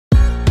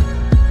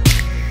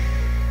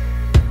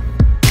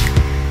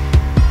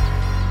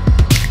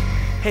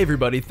Hey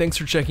everybody, thanks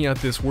for checking out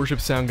this Worship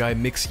Sound Guy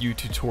Mix U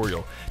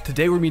tutorial.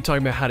 Today we're going to be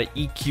talking about how to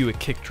EQ a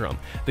kick drum.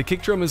 The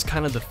kick drum is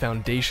kind of the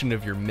foundation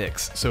of your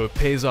mix, so it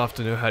pays off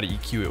to know how to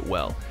EQ it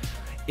well.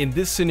 In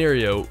this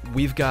scenario,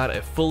 we've got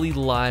a fully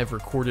live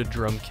recorded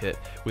drum kit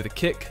with a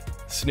kick,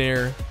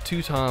 snare,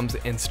 two toms,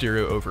 and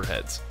stereo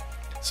overheads.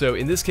 So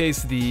in this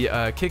case,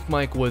 the kick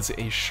mic was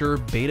a Shure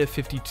Beta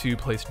 52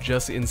 placed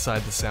just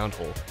inside the sound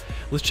hole.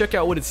 Let's check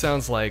out what it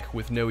sounds like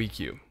with no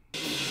EQ.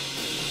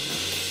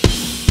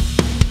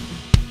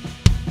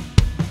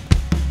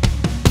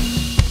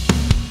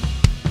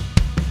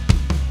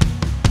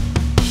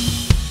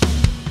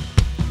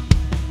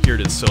 Here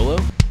it is solo.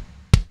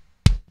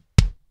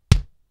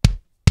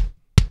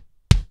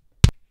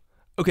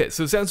 Okay,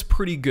 so it sounds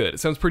pretty good. It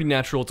sounds pretty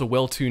natural. It's a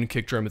well-tuned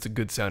kick drum. It's a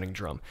good sounding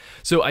drum.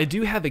 So I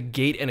do have a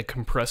gate and a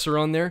compressor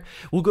on there.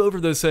 We'll go over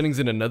those settings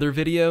in another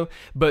video,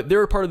 but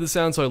they're a part of the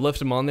sound, so I left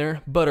them on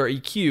there, but our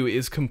EQ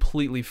is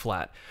completely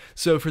flat.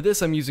 So for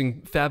this, I'm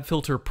using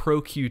FabFilter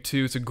Pro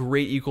Q2. It's a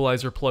great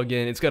equalizer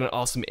plugin. It's got an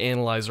awesome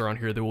analyzer on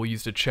here that we'll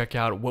use to check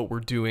out what we're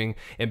doing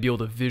and be able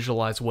to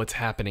visualize what's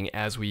happening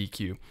as we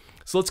EQ.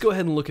 So let's go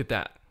ahead and look at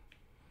that.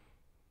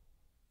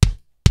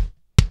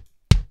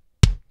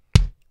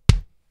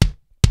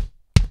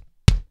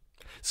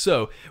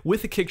 So,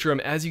 with the kick drum,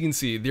 as you can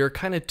see, there are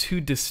kind of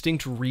two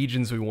distinct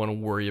regions we want to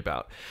worry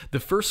about. The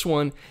first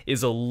one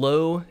is a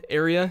low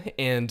area,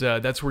 and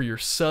that's where your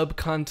sub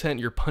content,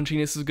 your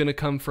punchiness is going to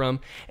come from.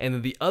 And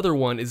then the other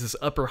one is this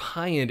upper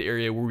high-end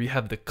area where we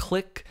have the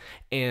click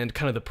and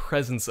kind of the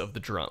presence of the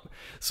drum.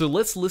 So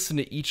let's listen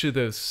to each of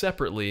those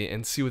separately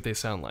and see what they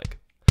sound like.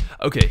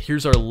 Okay,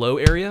 here's our low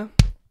area.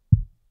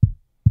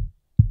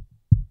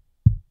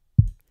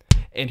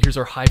 And here's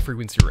our high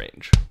frequency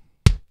range.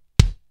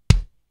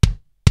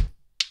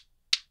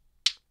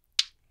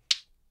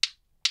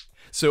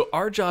 So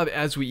our job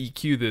as we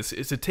EQ this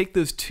is to take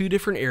those two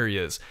different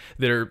areas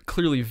that are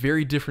clearly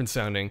very different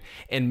sounding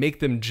and make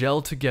them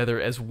gel together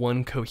as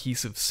one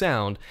cohesive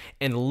sound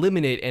and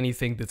eliminate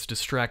anything that's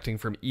distracting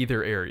from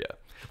either area.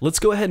 Let's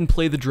go ahead and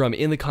play the drum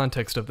in the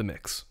context of the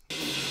mix.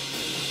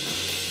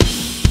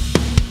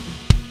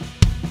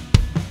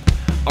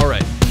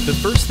 Alright, the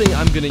first thing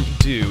I'm going to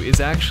do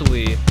is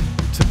actually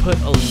to put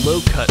a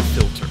low cut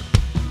filter.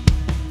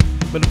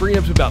 I'm going to bring it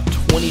up to about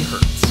 20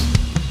 hertz.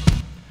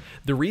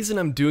 The reason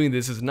I'm doing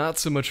this is not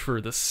so much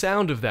for the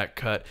sound of that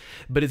cut,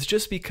 but it's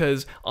just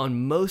because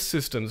on most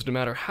systems, no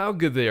matter how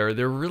good they are,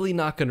 they're really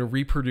not going to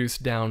reproduce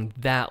down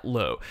that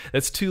low.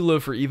 That's too low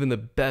for even the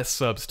best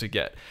subs to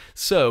get.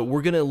 So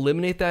we're going to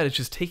eliminate that. It's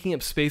just taking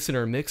up space in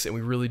our mix and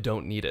we really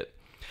don't need it.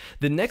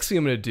 The next thing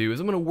I'm going to do is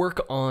I'm going to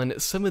work on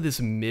some of this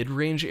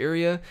mid-range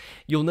area.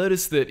 You'll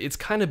notice that it's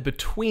kind of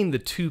between the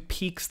two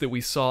peaks that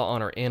we saw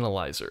on our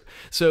analyzer.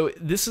 So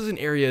this is an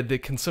area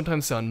that can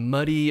sometimes sound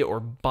muddy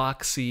or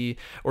boxy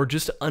or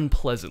just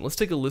unpleasant. Let's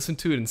take a listen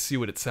to it and see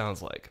what it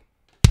sounds like.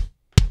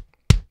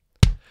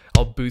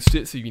 I'll boost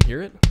it so you can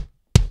hear it.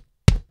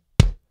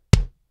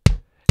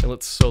 And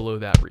let's solo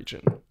that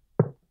region.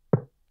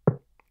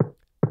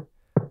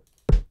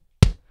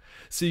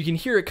 So you can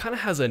hear it kind of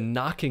has a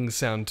knocking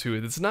sound to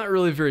it. It's not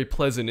really very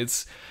pleasant.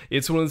 It's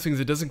one of those things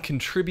that doesn't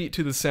contribute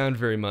to the sound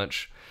very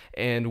much,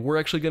 and we're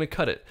actually going to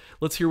cut it.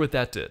 Let's hear what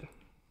that did.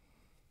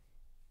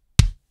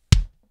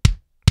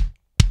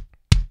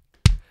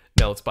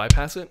 Now let's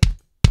bypass it.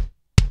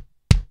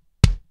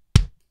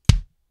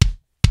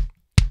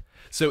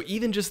 So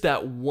even just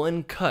that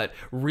one cut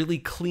really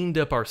cleaned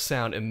up our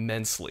sound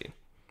immensely.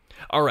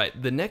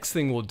 Alright, the next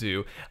thing we'll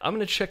do, I'm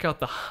going to check out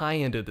the high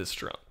end of this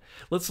drum.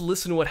 Let's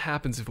listen to what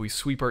happens if we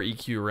sweep our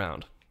EQ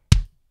around.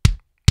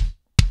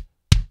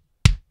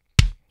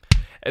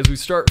 As we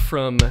start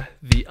from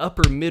the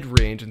upper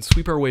mid-range and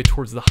sweep our way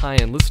towards the high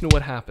end, listen to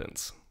what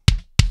happens.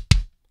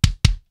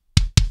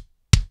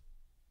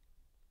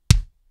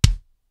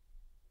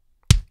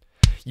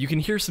 You can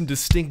hear some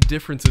distinct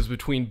differences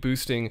between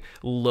boosting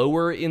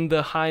lower in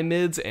the high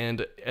mids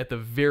and at the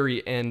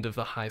very end of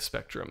the high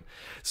spectrum.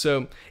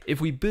 So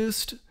if we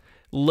boost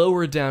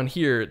lower down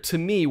here, to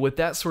me, what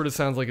that sort of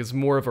sounds like is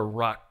more of a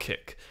rock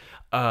kick,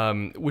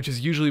 which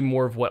is usually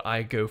more of what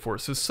I go for.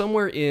 So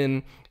somewhere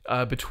in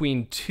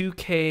between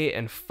 2K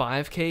and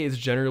 5K is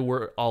generally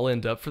where I'll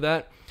end up for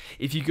that.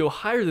 If you go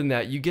higher than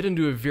that, you get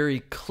into a very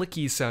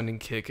clicky sounding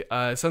kick.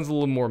 It sounds a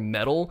little more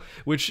metal,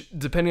 which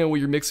depending on what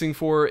you're mixing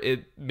for,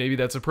 maybe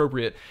that's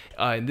appropriate.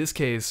 In this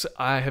case,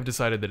 I have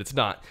decided that it's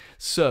not.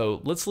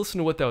 So let's listen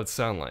to what that would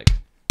sound like.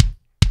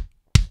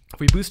 If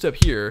we boost up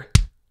here,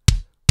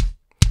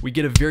 we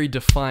get a very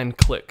defined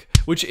click,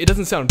 which it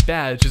doesn't sound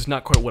bad, it's just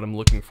not quite what I'm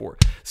looking for.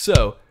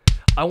 So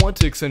I want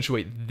to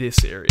accentuate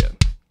this area,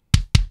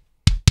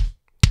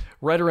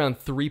 right around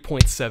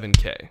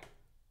 3.7K.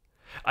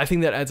 I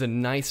think that adds a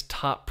nice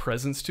top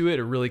presence to it.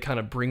 It really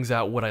kind of brings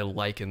out what I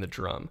like in the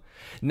drum.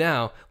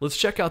 Now, let's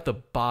check out the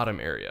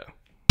bottom area.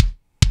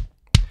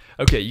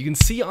 Okay, you can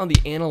see on the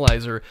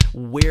analyzer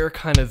where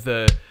kind of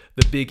the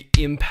big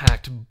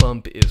impact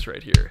bump is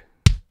right here.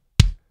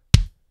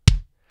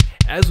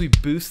 As we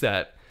boost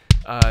that,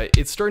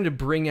 It's starting to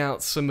bring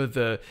out some of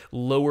the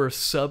lower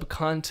sub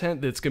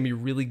content that's going to be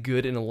really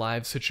good in a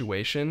live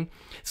situation.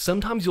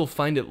 Sometimes you'll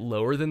find it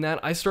lower than that.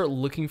 I start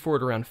looking for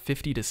it around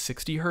 50 to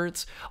 60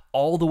 hertz,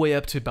 all the way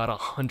up to about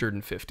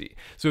 150.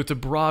 So it's a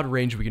broad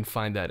range we can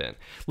find that in.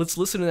 Let's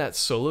listen to that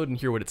soloed and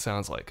hear what it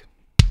sounds like.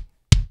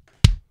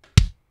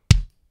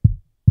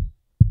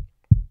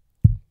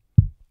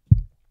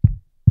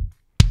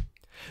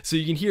 So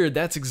you can hear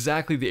that's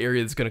exactly the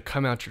area that's going to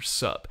come out your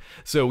sub.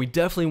 So we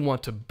definitely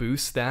want to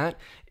boost that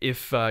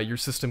if your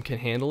system can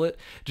handle it,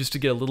 just to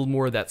get a little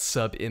more of that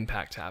sub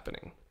impact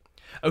happening.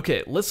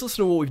 Okay, let's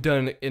listen to what we've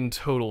done in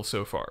total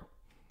so far.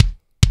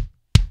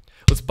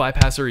 Let's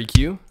bypass our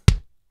EQ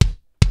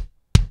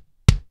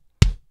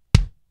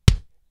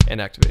and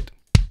activate.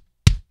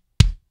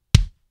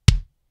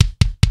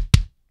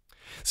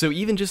 So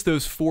even just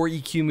those 4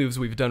 EQ moves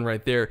we've done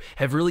right there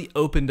have really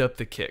opened up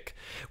the kick.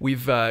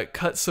 We've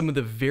cut some of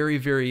the very,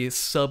 very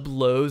sub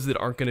lows that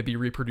aren't going to be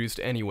reproduced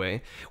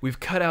anyway. We've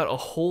cut out a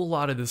whole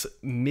lot of this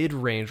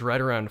mid-range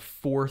right around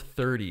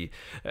 430,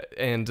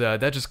 and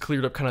that just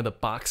cleared up kind of the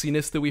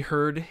boxiness that we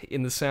heard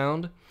in the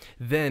sound.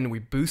 Then we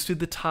boosted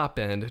the top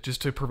end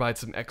just to provide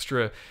some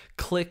extra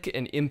click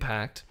and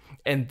impact.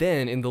 And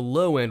then in the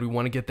low end, we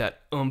want to get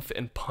that oomph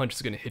and punch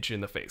that's going to hit you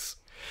in the face.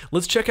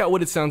 Let's check out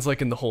what it sounds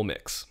like in the whole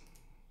mix.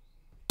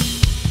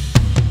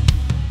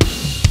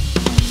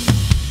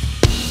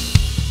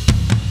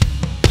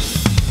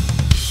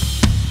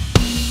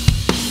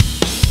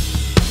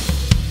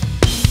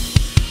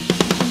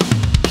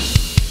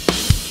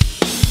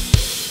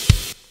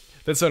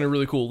 That sounded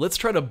really cool. Let's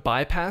try to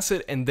bypass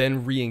it and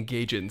then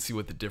re-engage it and see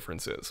what the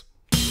difference is.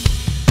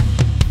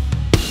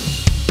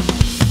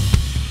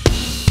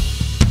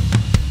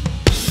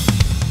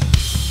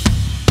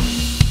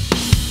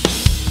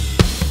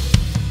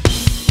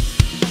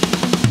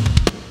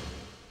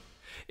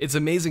 It's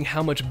amazing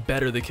how much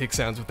better the kick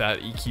sounds with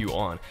that EQ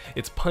on.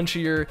 It's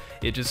punchier,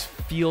 it just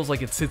feels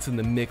like it sits in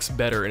the mix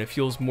better, and it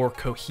feels more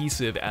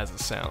cohesive as a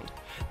sound.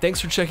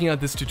 Thanks for checking out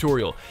this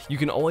tutorial. You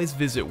can always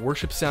visit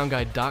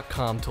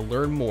worshipsoundguide.com to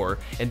learn more,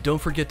 and don't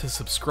forget to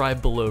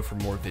subscribe below for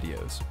more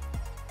videos.